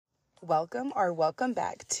Welcome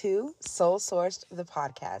back to Soul Sourced, the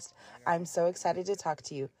podcast. I'm so excited to talk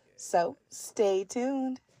to you. So stay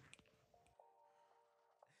tuned.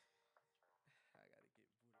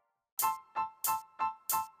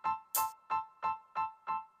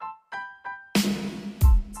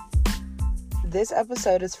 This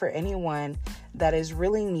episode is for anyone that is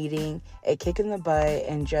really needing a kick in the butt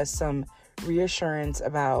and just some reassurance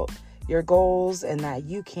about your goals and that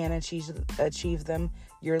you can achieve them.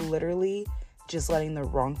 You're literally just letting the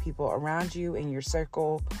wrong people around you in your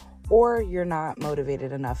circle, or you're not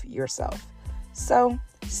motivated enough yourself. So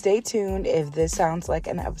stay tuned. If this sounds like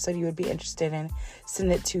an episode you would be interested in,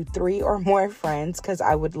 send it to 3 or more friends because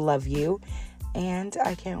I would love you. And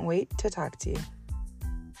I can't wait to talk to you.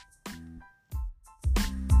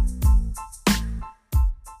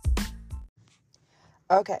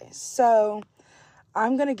 Okay, so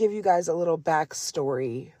I'm going to give you guys a little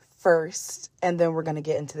backstory first, and then we're going to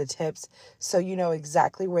get into the tips so you know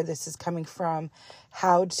exactly where this is coming from,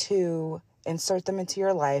 how to insert them into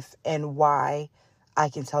your life, and why I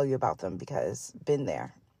can tell you about them because been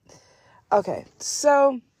there. Okay,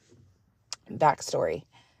 so backstory.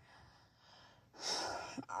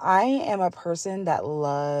 I am a person that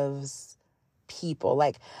loves people.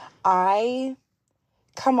 Like, I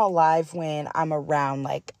come alive when I'm around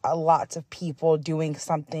lots of people doing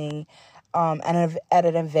something at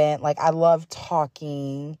an event. Like, I love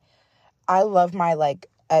talking. I love my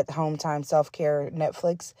at home time self-care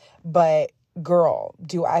Netflix, but girl,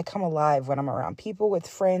 do I come alive when I'm around people, with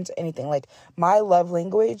friends, anything. Like, my love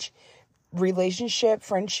language, relationship,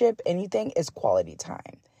 friendship, anything is quality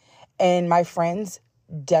time. And my friends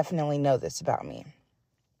definitely know this about me,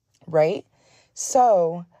 right?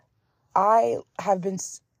 So I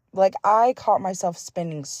caught myself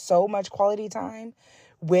spending so much quality time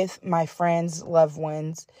with my friends, loved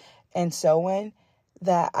ones, and so on,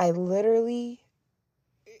 that I literally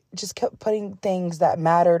just kept putting things that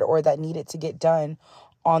mattered or that needed to get done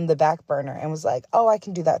on the back burner and was like, oh, I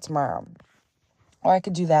can do that tomorrow. Or I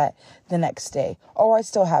could do that the next day. Oh, I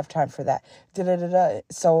still have time for that.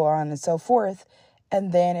 So on and so forth.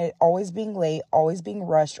 And then it always being late, always being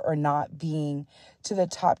rushed, or not being to the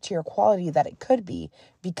top tier quality that it could be,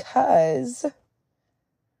 because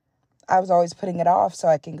I was always putting it off so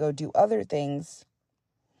I can go do other things.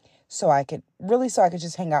 So I could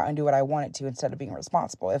just hang out and do what I wanted to instead of being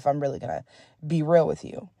responsible, if I'm really going to be real with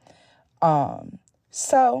you.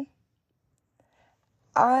 So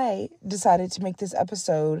I decided to make this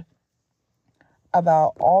episode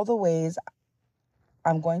about all the ways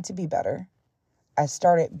I'm going to be better. I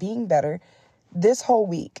started being better this whole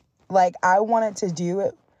week. Like, I wanted to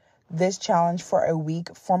do this challenge for a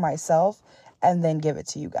week for myself and then give it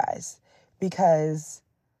to you guys, because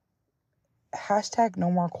hashtag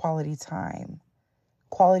no more quality time,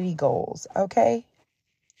 quality goals. Okay.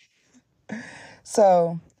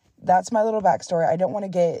 So that's my little backstory. I don't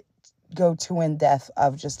want to go too in depth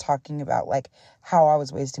of just talking about how I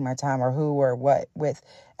was wasting my time or who or what with.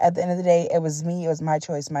 At the end of the day, it was me. It was my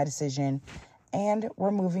choice, my decision. And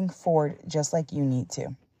we're moving forward just like you need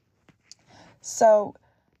to. So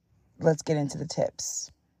let's get into the tips.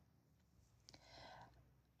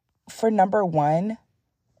 For number 1,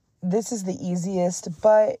 this is the easiest,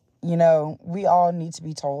 but, we all need to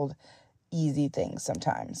be told easy things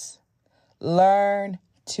sometimes. Learn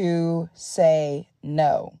to say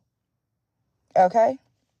no. Okay?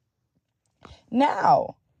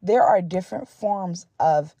 Now, there are different forms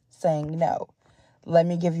of saying no. Let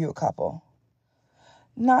me give you a couple.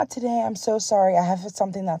 Not today. I'm so sorry. I have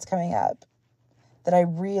something that's coming up that I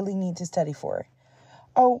really need to study for.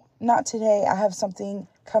 Oh, not today. I have something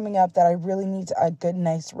coming up that I really need a good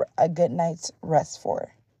night's rest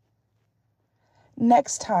for.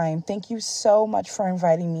 Next time, thank you so much for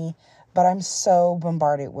inviting me, but I'm so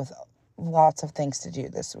bombarded with lots of things to do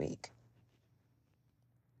this week.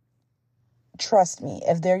 Trust me,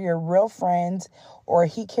 if they're your real friends or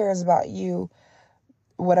he cares about you,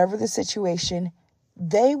 whatever the situation,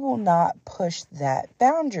 they will not push that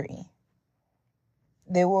boundary.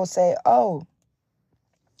 They will say, oh,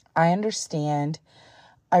 I understand.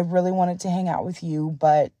 I really wanted to hang out with you,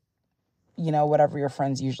 but, whatever your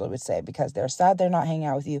friends usually would say, because they're sad they're not hanging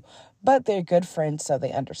out with you, but they're good friends, so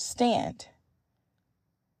they understand.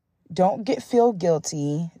 Don't feel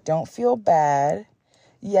guilty. Don't feel bad.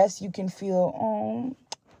 Yes, you can feel, oh,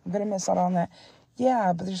 I'm going to miss out on that.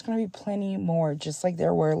 Yeah, but there's going to be plenty more, just like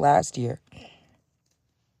there were last year.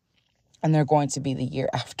 And they're going to be the year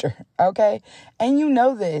after, okay? And you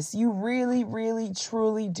know this. You really, really,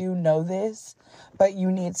 truly do know this, but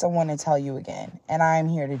you need someone to tell you again. And I'm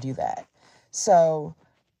here to do that. So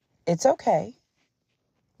it's okay.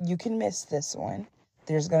 you can miss this one.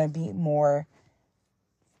 There's going to be more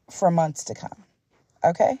for months to come.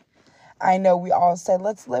 Okay? I know we all said,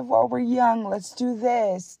 let's live while we're young. Let's do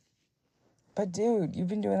this. But dude, you've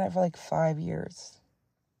been doing that for like 5 years.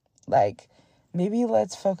 Like, maybe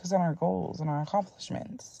let's focus on our goals and our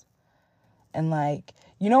accomplishments. And like,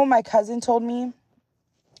 you know what my cousin told me?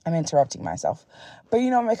 I'm interrupting myself. But you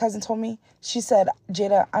know what my cousin told me? She said,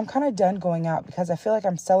 Jada, I'm kind of done going out because I feel like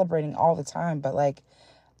I'm celebrating all the time, but like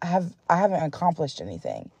I haven't accomplished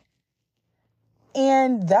anything.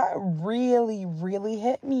 And that really, really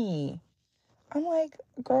hit me. I'm like,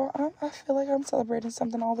 girl, I feel like I'm celebrating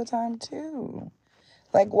something all the time too.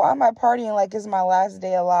 Like, why am I partying like it's my last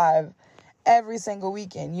day alive every single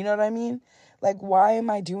weekend? You know what I mean? Like, why am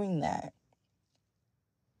I doing that?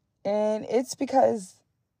 And it's because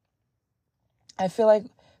I feel like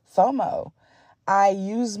FOMO. I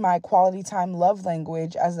use my quality time love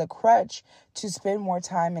language as a crutch to spend more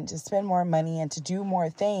time and to spend more money and to do more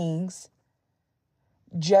things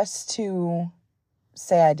just to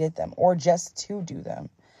say I did them or just to do them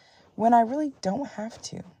when I really don't have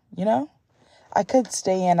to, you know? I could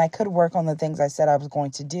stay in, I could work on the things I said I was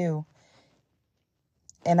going to do,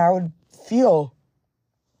 and I would feel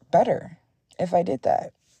better if I did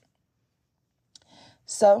that.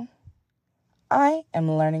 So, I am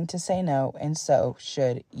learning to say no, and so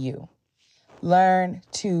should you. Learn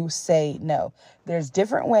to say no. There's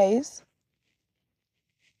different ways,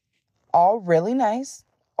 all really nice,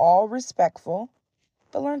 all respectful,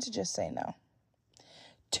 but learn to just say no.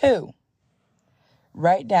 2,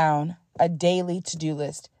 write down a daily to-do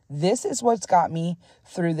list. This is what's got me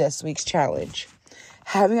through this week's challenge.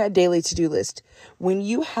 Having a daily to-do list. When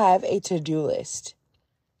you have a to-do list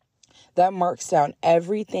that marks down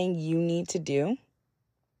everything you need to do,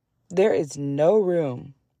 there is no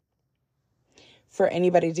room for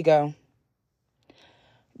anybody to go,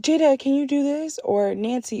 Jada, can you do this? Or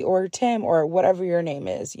Nancy or Tim or whatever your name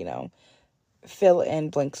is, you know, fill in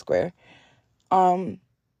blank square. Do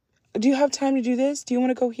you have time to do this? Do you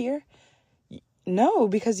want to go here? No,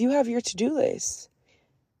 because you have your to-do list.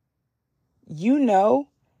 You know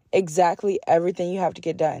exactly everything you have to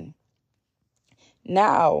get done.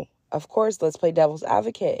 Now, of course, let's play devil's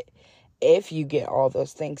advocate. If you get all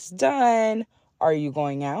those things done, are you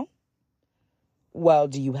going out? Well,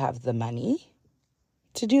 do you have the money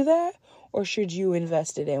to do that? Or should you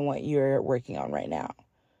invest it in what you're working on right now?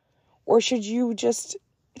 Or should you just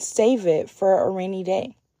save it for a rainy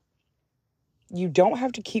day? You don't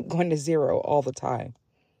have to keep going to zero all the time.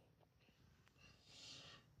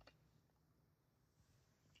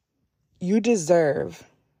 You deserve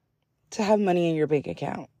to have money in your bank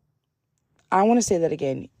account. I want to say that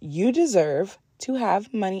again. You deserve to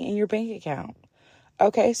have money in your bank account.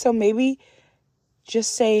 Okay, so maybe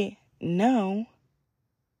just say no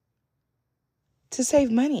to save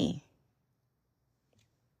money.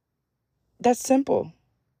 That's simple.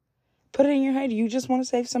 Put it in your head. You just want to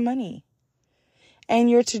save some money. And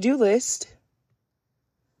your to-do list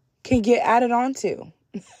can get added on to.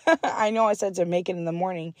 I know I said to make it in the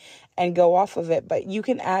morning and go off of it, but you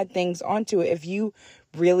can add things onto it if you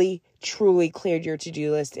really, truly cleared your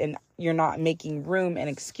to-do list and you're not making room and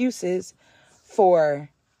excuses for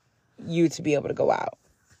you to be able to go out.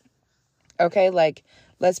 Okay, like,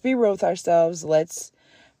 let's be real with ourselves. Let's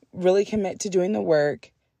really commit to doing the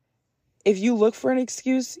work. If you look for an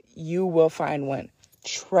excuse, you will find one.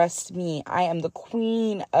 Trust me, I am the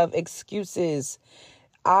queen of excuses.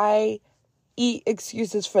 I eat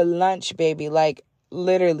excuses for lunch, baby. Like,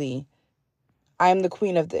 literally, I'm the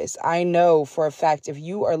queen of this. I know for a fact if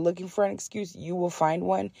you are looking for an excuse, you will find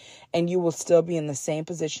one, and you will still be in the same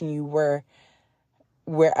position you were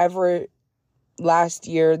wherever last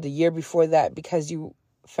year, the year before that, because you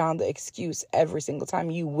found the excuse every single time.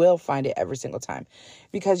 You will find it every single time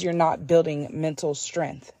because you're not building mental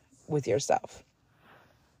strength with yourself.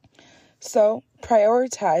 So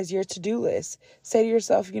prioritize your to-do list. Say to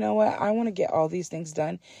yourself, you know what? I want to get all these things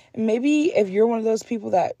done. And maybe if you're one of those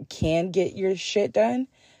people that can get your shit done,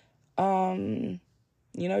 you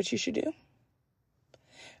know what you should do?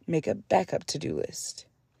 Make a backup to-do list.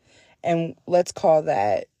 And let's call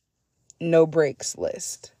that no breaks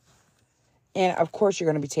list. And of course,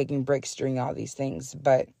 you're going to be taking breaks during all these things,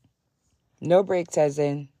 but no breaks as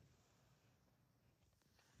in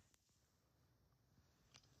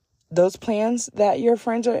those plans that your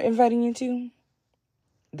friends are inviting you to,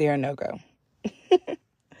 they're a no-go.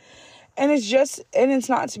 And it's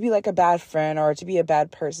not to be like a bad friend or to be a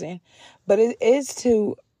bad person, but it is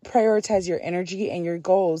to prioritize your energy and your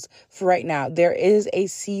goals for right now. There is a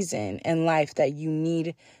season in life that you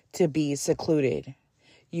need to be secluded.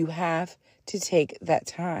 You have to take that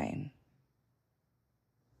time.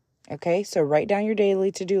 Okay, so write down your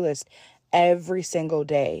daily to-do list every single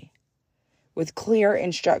day with clear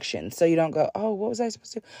instructions, so you don't go, oh, what was I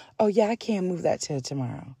supposed to do? Oh, yeah, I can't move that to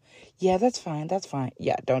tomorrow. Yeah, that's fine.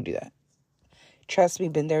 Yeah, don't do that. Trust me,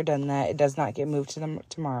 been there, done that. It does not get moved to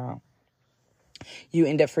tomorrow. You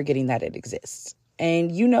end up forgetting that it exists.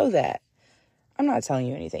 And you know that. I'm not telling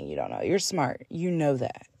you anything you don't know. You're smart. You know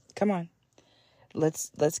that. Come on.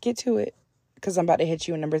 Let's get to it, because I'm about to hit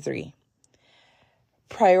you in number 3.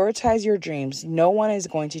 Prioritize your dreams. No one is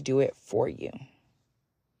going to do it for you.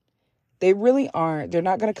 They really aren't. They're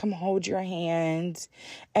not going to come hold your hand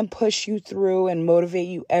and push you through and motivate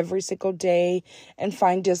you every single day and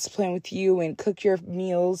find discipline with you and cook your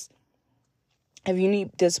meals. If you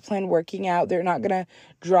need discipline working out, they're not going to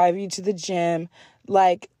drive you to the gym.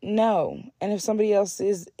 Like, no. And if somebody else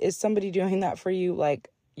is somebody doing that for you, like,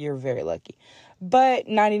 you're very lucky. But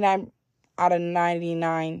 99 out of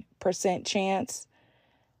 99% chance,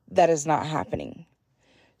 that is not happening.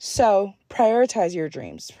 So prioritize your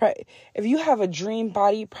dreams. If you have a dream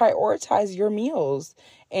body, prioritize your meals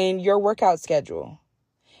and your workout schedule.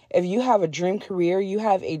 If you have a dream career, you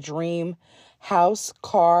have a dream house,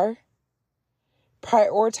 car,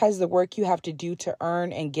 prioritize the work you have to do to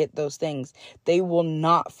earn and get those things. They will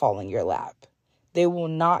not fall in your lap. They will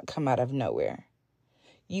not come out of nowhere.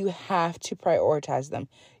 You have to prioritize them.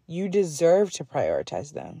 You deserve to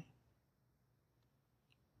prioritize them.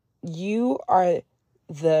 You are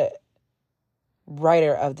the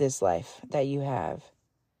writer of this life that you have.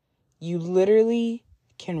 You literally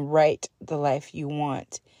can write the life you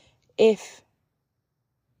want if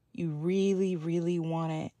you really, really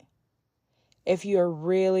want it. If you're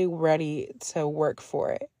really ready to work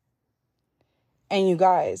for it. And you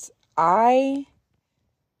guys, I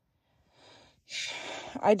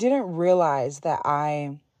didn't realize that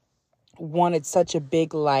I wanted such a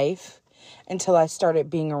big life until I started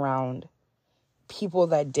being around people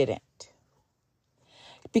that didn't.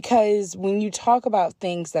 Because when you talk about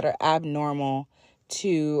things that are abnormal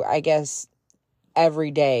to, I guess,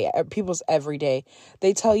 people's everyday,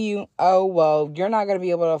 they tell you, oh, well, you're not going to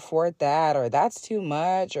be able to afford that, or that's too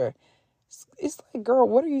much, or it's like, girl,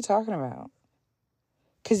 what are you talking about?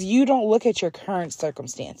 Because you don't look at your current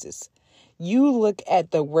circumstances. You look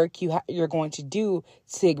at the work you're going to do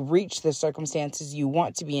to reach the circumstances you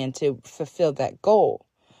want to be in to fulfill that goal,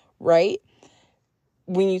 right?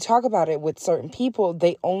 When you talk about it with certain people,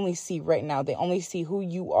 they only see right now. They only see who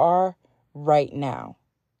you are right now.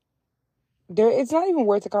 It's not even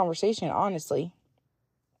worth the conversation, honestly.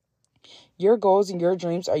 Your goals and your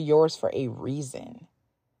dreams are yours for a reason.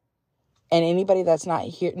 And anybody that's not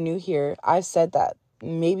new here, I've said that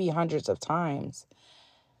maybe hundreds of times.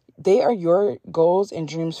 They are your goals and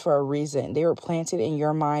dreams for a reason. They were planted in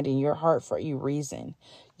your mind and your heart for a reason.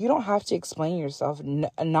 You don't have to explain yourself.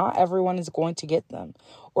 Not everyone is going to get them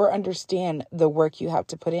or understand the work you have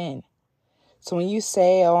to put in. So when you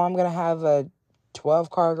say, oh, I'm going to have a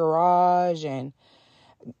 12-car garage and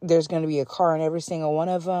there's going to be a car in every single one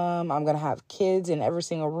of them, I'm going to have kids in every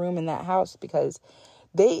single room in that house, because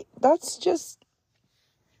that's just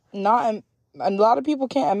not, a lot of people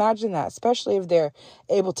can't imagine that, especially if they're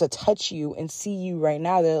able to touch you and see you right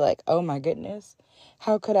now. They're like, oh my goodness,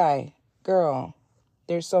 how could I? Girl,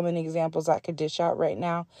 there's so many examples I could dish out right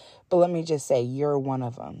now, but let me just say, you're one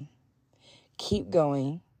of them. Keep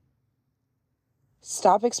going.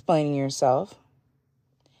 Stop explaining yourself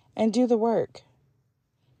and do the work.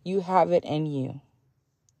 You have it in you.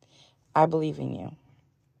 I believe in you.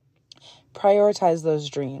 Prioritize those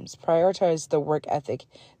dreams. Prioritize the work ethic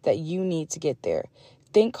that you need to get there.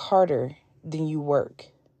 Think harder than you work.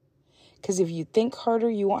 Because if you think harder,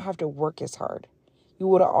 you won't have to work as hard. You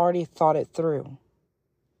would have already thought it through.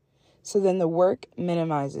 So then the work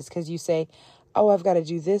minimizes, because you say, oh, I've got to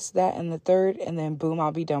do this, that, and the third, and then boom,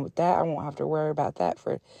 I'll be done with that. I won't have to worry about that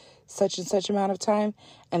for such and such amount of time.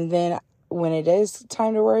 And then when it is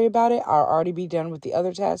time to worry about it, I'll already be done with the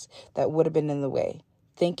other tasks that would have been in the way.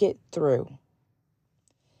 Think it through.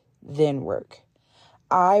 Then work.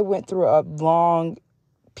 I went through a long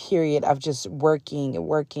period of just working,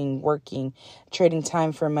 trading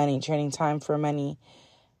time for money.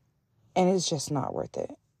 And it's just not worth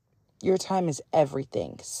it. Your time is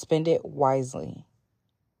everything. Spend it wisely.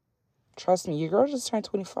 Trust me, your girl just turned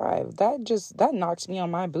 25. That knocks me on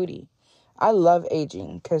my booty. I love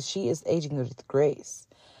aging because she is aging with grace.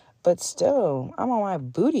 But still, I'm on my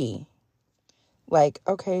booty. Like,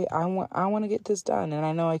 okay, I want to get this done, and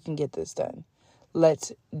I know I can get this done.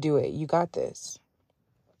 Let's do it. You got this.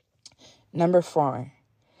 Number 4.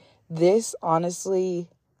 This, honestly,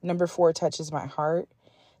 number 4 touches my heart.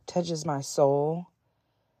 touches my soul,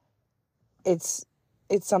 it's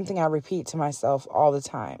something I repeat to myself all the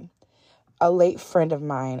time. A late friend of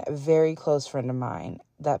mine, a very close friend of mine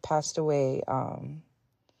that passed away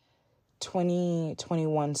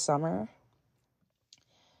 2021 summer,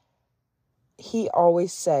 he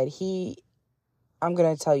always said, I'm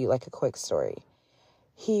going to tell you like a quick story.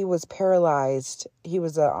 He was paralyzed. He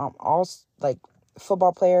was a all like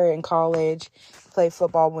football player in college, played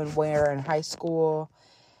football when we were in high school,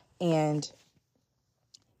 and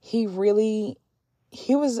he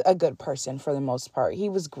was a good person for the most part. He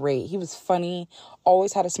was great. He was funny,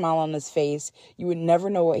 always had a smile on his face. You would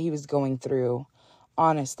never know what he was going through,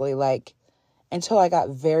 honestly. Like, until I got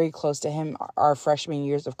very close to him our freshman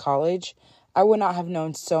years of college, I would not have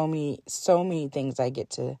known so many things I get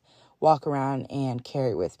to walk around and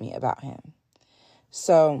carry with me about him.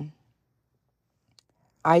 So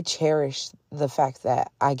I cherish the fact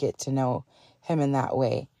that I get to know him in that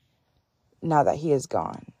way now that he is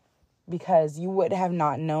gone, because you would have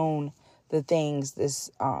not known the things this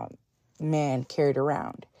man carried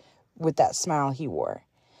around with that smile he wore.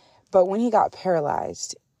 But when he got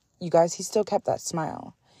paralyzed, you guys, he still kept that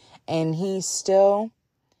smile. And he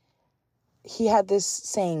had this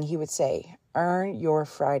saying he would say, earn your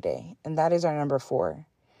Friday. And that is our number 4.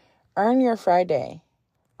 Earn your Friday.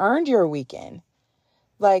 Earn your weekend.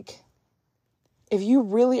 Like, if you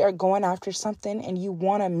really are going after something and you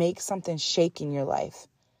want to make something shake in your life,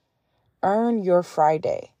 earn your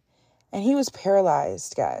Friday. And he was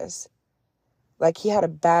paralyzed, guys. Like, he had a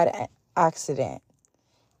bad accident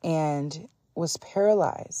and was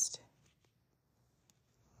paralyzed.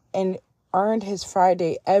 And earned his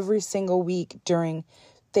Friday every single week during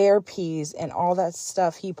therapies and all that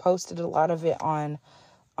stuff. He posted a lot of it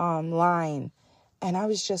online. And I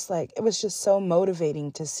was just like, it was just so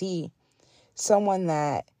motivating to see someone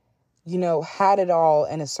that, had it all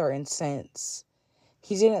in a certain sense.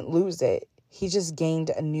 He didn't lose it. He just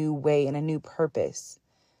gained a new way and a new purpose.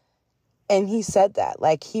 And he said that,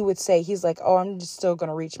 like, he would say, he's like, oh, I'm just still going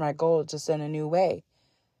to reach my goal just in a new way.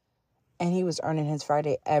 And he was earning his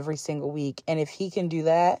Friday every single week. And if he can do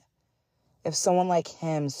that, if someone like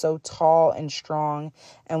him, so tall and strong,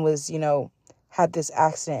 and was, had this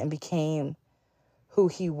accident and became who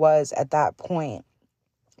he was at that point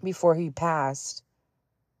before he passed,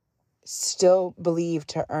 still believed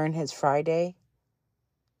to earn his Friday,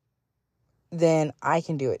 then I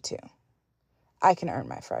can do it too. I can earn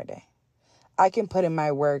my Friday. I can put in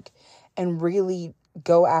my work and really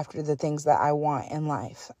go after the things that I want in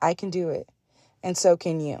life. I can do it. And so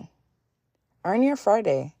can you. Earn your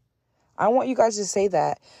Friday. I want you guys to say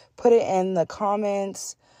that. Put it in the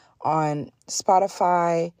comments on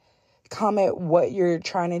Spotify. Comment what you're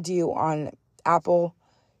trying to do on Apple.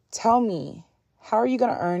 Tell me, how are you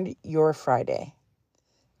going to earn your Friday?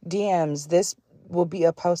 DMs, this will be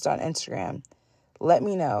a post on Instagram. Let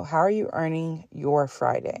me know, how are you earning your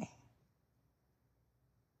Friday?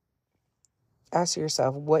 Ask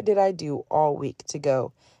yourself, what did I do all week to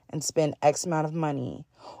go and spend X amount of money,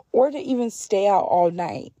 or to even stay out all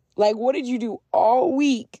night? Like, what did you do all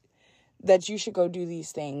week that you should go do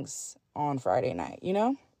these things on Friday night,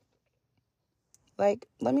 Like,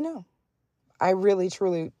 let me know. I really,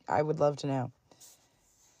 truly, I would love to know.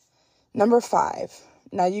 Number 5.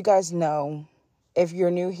 Now, you guys know, if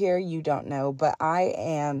you're new here, you don't know, but I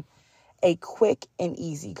am a quick and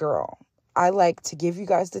easy girl. I like to give you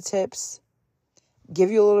guys the tips,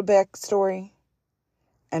 give you a little backstory,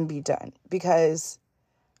 and be done. Because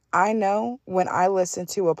I know when I listen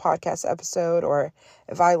to a podcast episode, or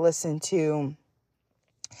if I listen to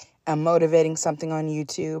a motivating something on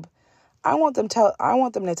YouTube, I want them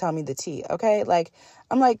to tell me the tea, okay? Like,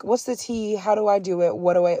 I'm like, what's the tea? How do I do it?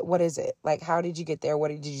 What is it? Like, how did you get there? What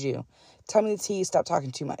did you do? Tell me the tea. Stop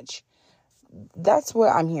talking too much. That's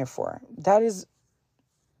what I'm here for. That is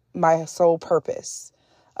my sole purpose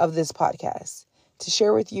of this podcast, to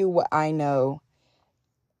share with you what I know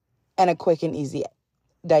in a quick and easy,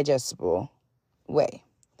 digestible way.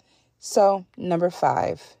 So, number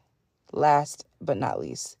 5, last but not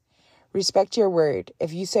least, respect your word.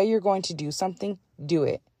 If you say you're going to do something, do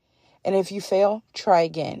it. And if you fail, try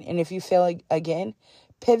again. And if you fail again,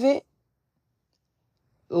 pivot,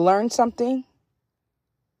 learn something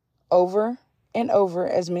over and over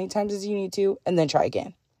as many times as you need to, and then try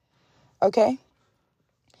again. Okay?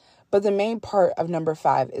 But the main part of number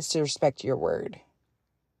 5 is to respect your word.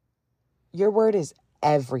 Your word is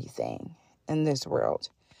everything in this world,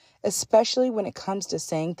 especially when it comes to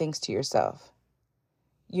saying things to yourself.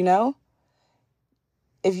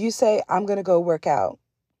 If you say, I'm going to go work out,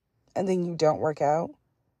 and then you don't work out,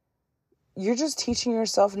 you're just teaching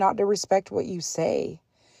yourself not to respect what you say.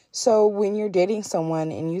 So when you're dating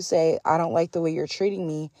someone and you say, I don't like the way you're treating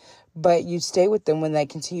me, but you stay with them when they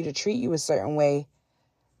continue to treat you a certain way,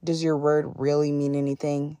 does your word really mean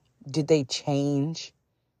anything? Did they change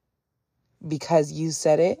because you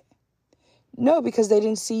said it? No, because they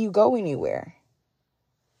didn't see you go anywhere.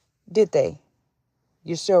 Did they?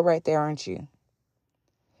 You're still right there, aren't you?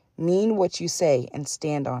 Mean what you say and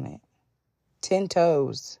stand on it. 10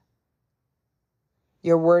 toes.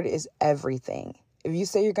 Your word is everything. If you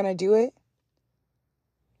say you're going to do it,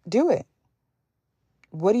 do it.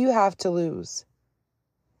 What do you have to lose?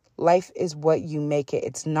 Life is what you make it.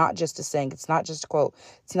 It's not just a saying. It's not just a quote.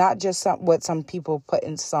 It's not just what some people put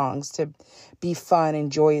in songs to be fun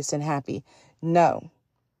and joyous and happy. No.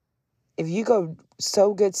 If you go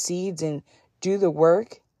sow good seeds and do the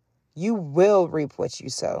work, you will reap what you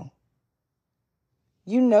sow.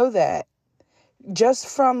 You know that. Just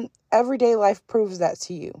from everyday life proves that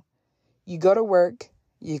to you. You go to work,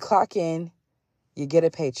 you clock in, you get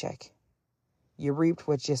a paycheck. You reaped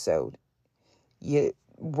what you sowed. You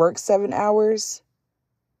work 7 hours,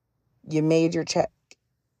 you made your check.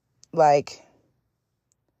 Like,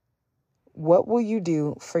 what will you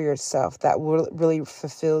do for yourself that will really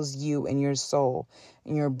fulfills you and your soul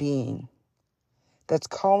and your being? That's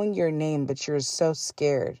calling your name, but you're so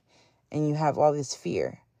scared and you have all this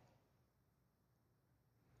fear.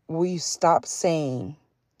 Will you stop saying,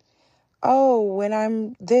 oh, when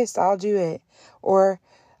I'm this, I'll do it. Or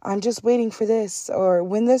I'm just waiting for this. Or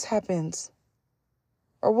when this happens.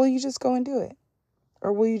 Or will you just go and do it?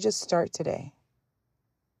 Or will you just start today?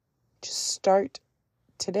 Just start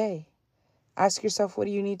today. Ask yourself, what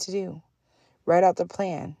do you need to do? Write out the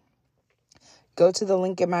plan. Go to the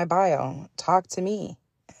link in my bio. Talk to me.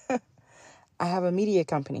 I have a media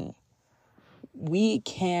company. We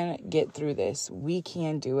can get through this. We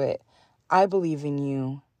can do it. I believe in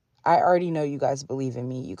you. I already know you guys believe in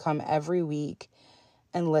me. You come every week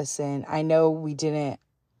and listen. I know we didn't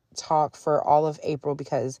talk for all of April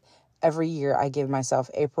because every year I give myself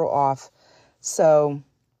April off so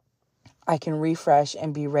I can refresh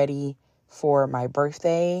and be ready for my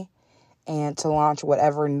birthday and to launch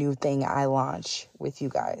whatever new thing I launch with you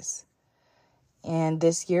guys. And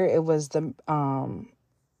this year it was the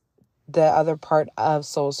other part of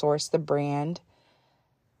Soul Source, the brand.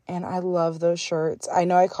 And I love those shirts. I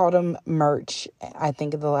know I called them merch, I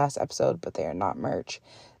think in the last episode, but they are not merch.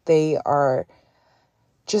 They are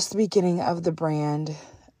just the beginning of the brand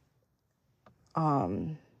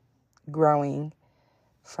growing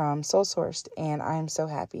from Soul Sourced. And I am so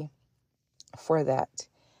happy for that.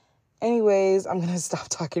 Anyways, I'm going to stop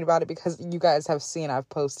talking about it because you guys have seen I've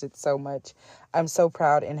posted so much. I'm so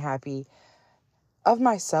proud and happy of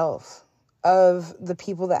myself, of the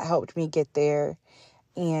people that helped me get there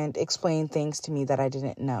and explain things to me that I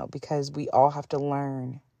didn't know, because we all have to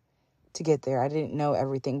learn to get there. I didn't know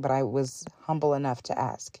everything, but I was humble enough to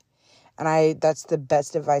ask. And that's the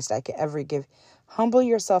best advice I could ever give. Humble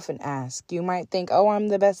yourself and ask. You might think, oh, I'm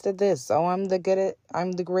the best at this. Oh, I'm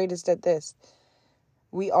the greatest at this.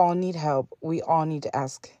 We all need help. We all need to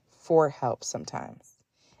ask for help sometimes.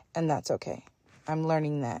 And that's okay. I'm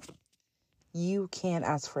learning that. You can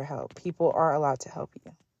ask for help. People are allowed to help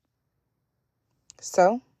you.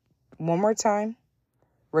 So, one more time,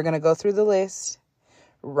 we're going to go through the list.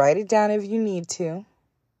 Write it down if you need to.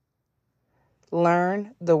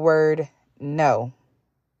 Learn the word no.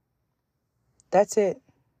 That's it.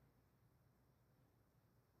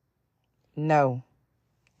 No.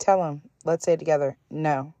 Tell them. Let's say it together.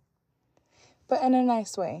 No. But in a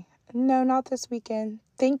nice way. No, not this weekend.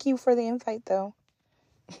 Thank you for the invite, though.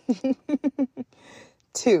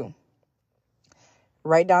 2,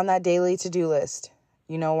 write down that daily to-do list.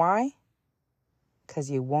 You know why? Because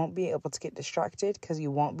you won't be able to get distracted, because you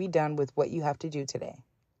won't be done with what you have to do today.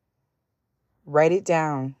 Write it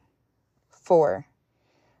down. 4,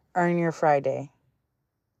 earn your Friday.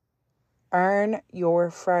 Earn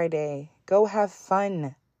your Friday. Go have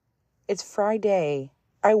fun. It's Friday.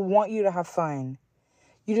 I want you to have fun.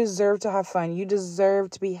 You deserve to have fun. You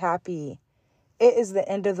deserve to be happy. It is the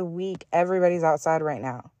end of the week. Everybody's outside right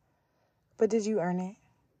now. But did you earn it?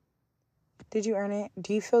 Did you earn it?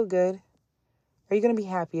 Do you feel good? Are you going to be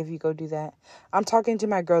happy if you go do that? I'm talking to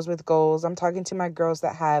my girls with goals. I'm talking to my girls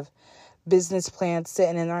that have business plans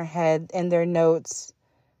sitting in their head and their notes.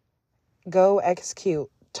 Go execute.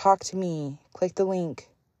 Talk to me. Click the link.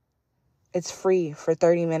 It's free for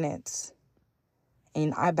 30 minutes.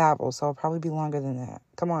 And I babble, so it'll probably be longer than that.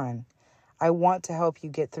 Come on. I want to help you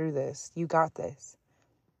get through this. You got this.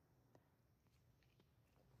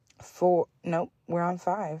 4. Nope, we're on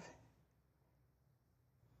 5.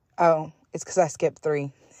 Oh, it's because I skipped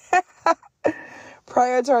 3.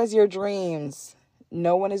 Prioritize your dreams.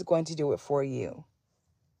 No one is going to do it for you.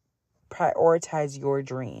 Prioritize your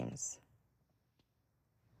dreams.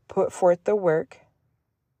 Put forth the work.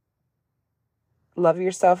 Love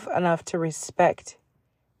yourself enough to respect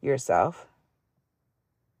yourself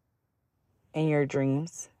and your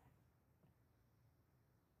dreams.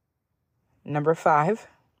 Number 5,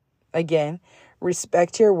 again,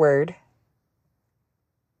 respect your word.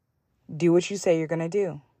 Do what you say you're going to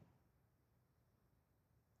do.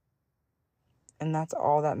 And that's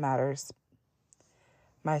all that matters.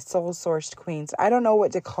 My soul-sourced queens. I don't know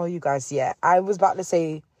what to call you guys yet. I was about to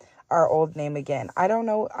say our old name again. I don't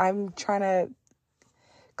know. I'm trying to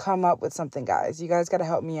come up with something, guys. You guys got to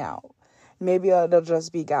help me out. Maybe it'll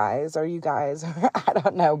just be guys or you guys. I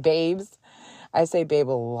don't know. Babes. I say babe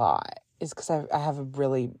a lot. It's because I have a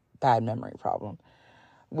really bad memory problem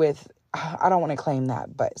with, I don't want to claim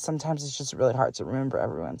that, but sometimes it's just really hard to remember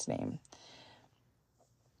everyone's name.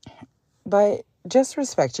 But just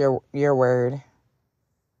respect your word.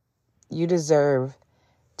 You deserve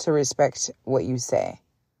to respect what you say.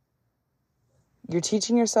 You're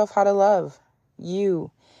teaching yourself how to love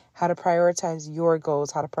you, how to prioritize your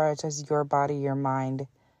goals, how to prioritize your body, your mind.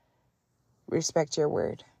 Respect your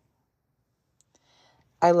word.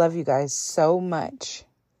 I love you guys so much.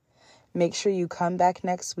 Make sure you come back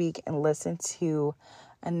next week and listen to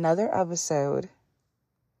another episode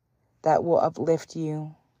that will uplift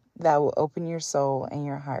you, that will open your soul and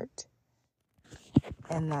your heart.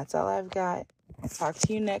 And that's all I've got. I'll talk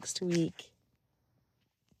to you next week.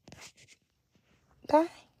 Bye.